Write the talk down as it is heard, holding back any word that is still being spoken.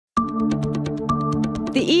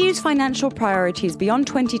The EU's financial priorities beyond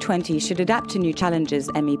 2020 should adapt to new challenges,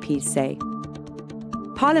 MEPs say.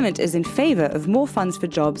 Parliament is in favour of more funds for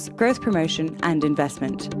jobs, growth promotion and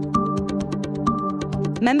investment.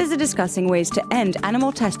 Members are discussing ways to end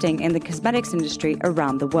animal testing in the cosmetics industry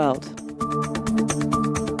around the world.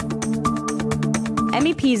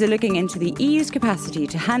 MEPs are looking into the EU's capacity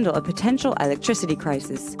to handle a potential electricity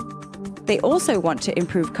crisis. They also want to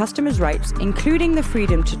improve customers' rights, including the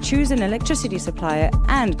freedom to choose an electricity supplier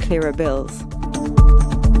and clearer bills.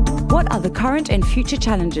 What are the current and future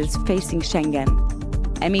challenges facing Schengen?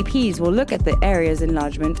 MEPs will look at the area's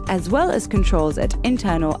enlargement as well as controls at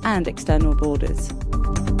internal and external borders.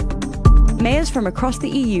 Mayors from across the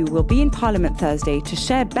EU will be in Parliament Thursday to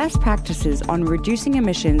share best practices on reducing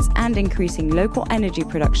emissions and increasing local energy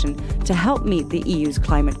production to help meet the EU's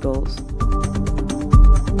climate goals.